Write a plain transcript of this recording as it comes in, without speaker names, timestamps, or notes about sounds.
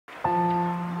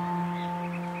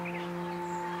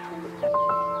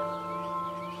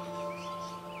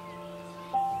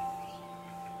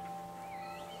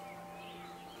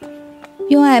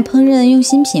用爱烹饪，用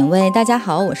心品味。大家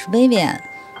好，我是薇薇安。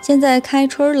现在开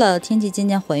春了，天气渐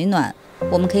渐回暖，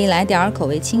我们可以来点口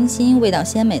味清新、味道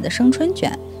鲜美的生春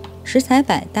卷。食材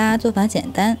百搭，做法简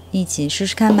单，一起试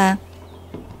试看吧。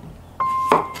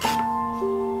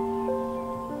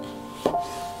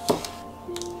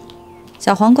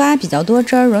小黄瓜比较多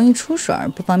汁儿，容易出水，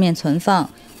不方便存放，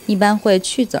一般会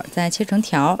去籽儿再切成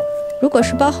条。如果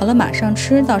是包好了马上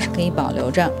吃，倒是可以保留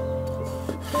着。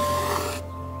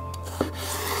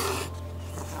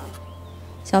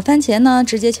小番茄呢，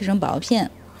直接切成薄片。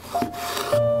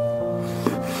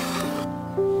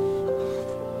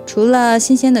除了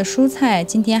新鲜的蔬菜，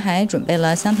今天还准备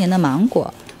了香甜的芒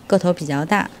果，个头比较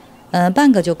大，半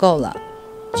个就够了。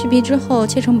去皮之后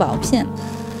切成薄片。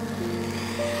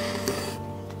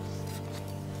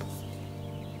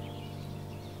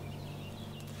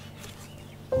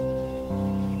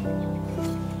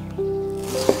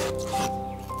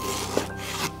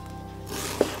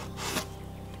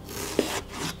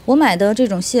我买的这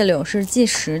种蟹柳是即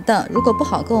食的，如果不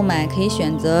好购买，可以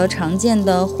选择常见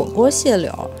的火锅蟹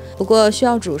柳，不过需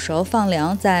要煮熟放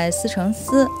凉再撕成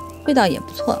丝，味道也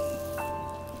不错。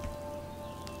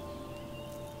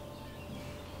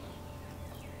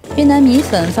越南米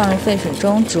粉放入沸水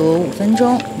中煮5分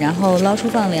钟，然后捞出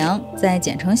放凉，再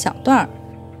剪成小段儿。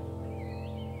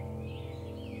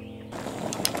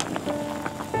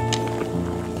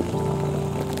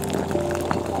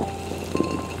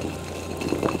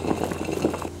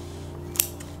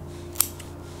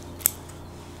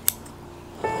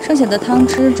剩下的汤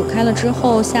汁煮开了之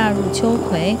后，下入秋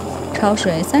葵，焯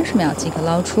水30秒即可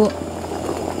捞出。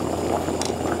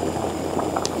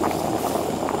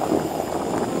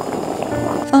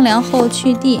放凉后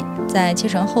去蒂，再切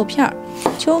成厚片儿。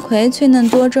秋葵脆嫩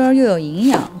多汁又有营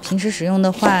养，平时使用的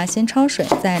话，先焯水，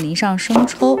再淋上生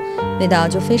抽，味道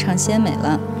就非常鲜美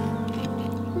了。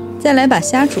再来把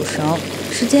虾煮熟，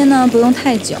时间呢不用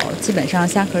太久，基本上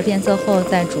虾壳变色后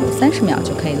再煮30秒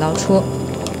就可以捞出。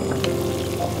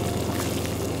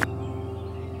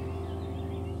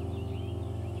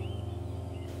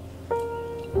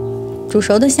煮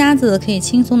熟的虾子可以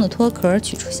轻松的脱壳，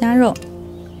取出虾肉。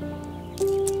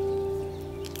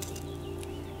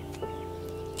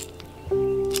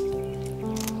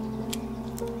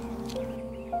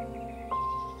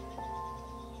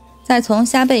再从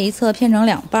虾背一侧片成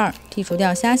2半，剔除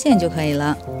掉虾线就可以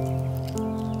了。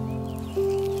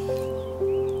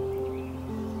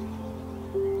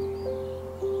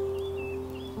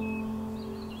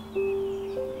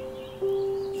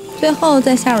最后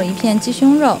再下入一片鸡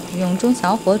胸肉，用中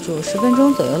小火煮10分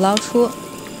钟左右捞出，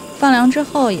放凉之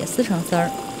后也撕成丝儿。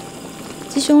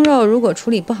鸡胸肉如果处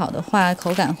理不好的话，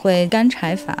口感会干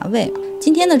柴乏味。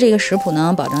今天的这个食谱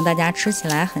呢，保证大家吃起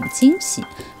来很惊喜，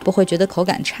不会觉得口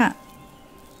感差。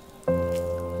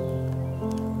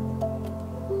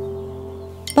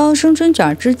包生春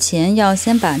卷之前要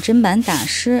先把砧板打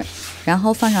湿，然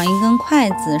后放上一根筷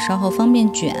子，稍后方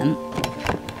便卷。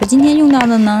我今天用到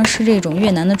的呢是这种越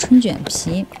南的春卷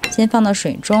皮，先放到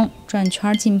水中转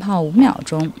圈浸泡5秒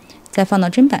钟，再放到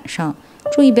砧板上，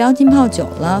注意不要浸泡久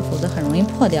了，否则很容易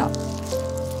破掉。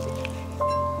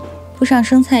铺上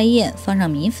生菜叶，放上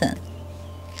米粉、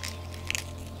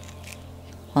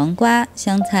黄瓜、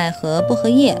香菜和薄荷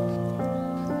叶。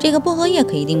这个薄荷叶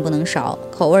可一定不能少，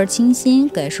口味清新，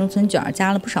给生春卷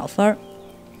加了不少分儿。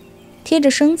贴着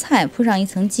生菜铺上一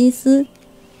层鸡丝，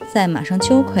再码上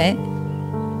秋葵。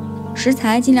食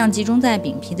材尽量集中在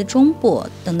饼皮的中部，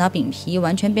等到饼皮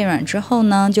完全变软之后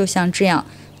呢，就像这样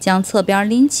将侧边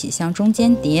拎起向中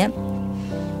间叠，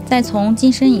再从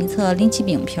近身一侧拎起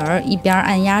饼皮儿，一边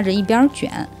按压着一边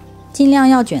卷，尽量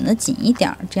要卷得紧一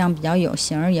点，这样比较有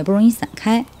型，也不容易散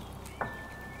开。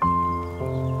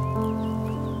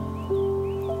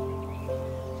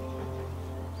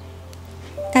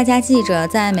大家记着，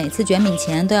在每次卷饼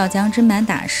前都要将砧板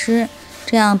打湿，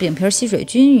这样饼皮吸水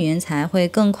均匀，才会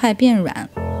更快变软。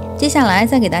接下来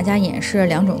再给大家演示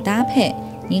2种搭配，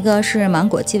一个是芒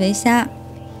果基围虾，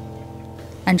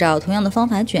按照同样的方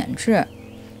法卷制，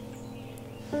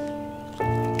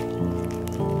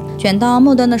卷到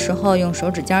末端的时候，用手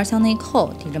指尖向内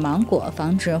扣，抵着芒果，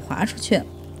防止滑出去。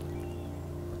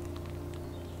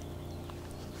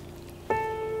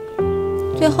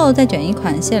最后再卷一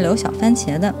款蟹柳小番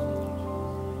茄的。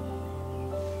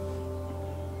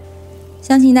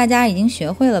相信大家已经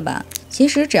学会了吧？其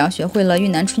实只要学会了越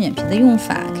南春卷皮的用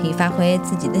法，可以发挥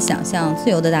自己的想象，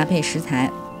自由的搭配食材。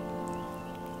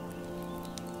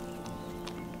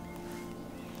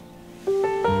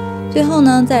最后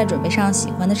呢，再准备上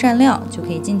喜欢的蘸料，就可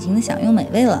以尽情的享用美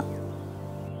味了。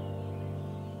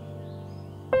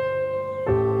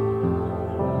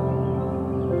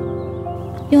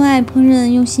爱烹饪，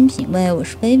用心品味，我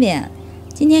是薇薇安。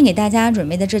今天给大家准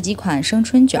备的这几款生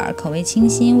春卷，口味清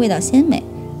新，味道鲜美，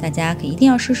大家可一定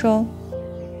要试试哦。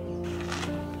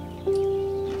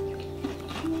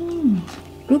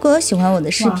如果喜欢我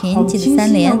的视频，记得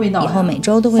3连，以后每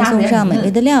周都会送上美味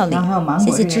的料理。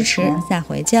谢谢支持，下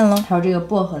回见喽！还有这个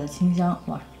薄荷的清香，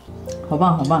哇，好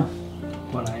棒好棒！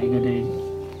过来一个这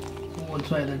我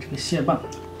拽的这个蟹棒，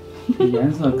颜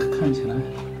色看起来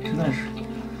实在是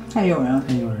太诱人了，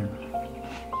太诱人了，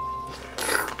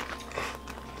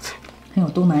很有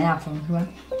东南亚风是吧？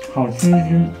好清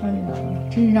新。哎呀，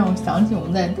真是让我想起我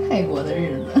们在泰国的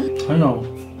日子，很有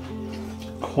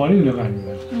活力的感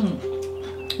觉。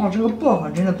哇，这个薄荷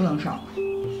真的不能少，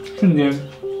瞬间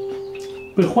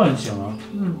被唤醒了。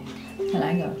再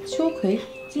来个秋葵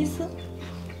鸡丝，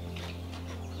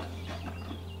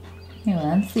那个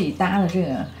咱自己搭的这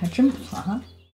个还真不错哈。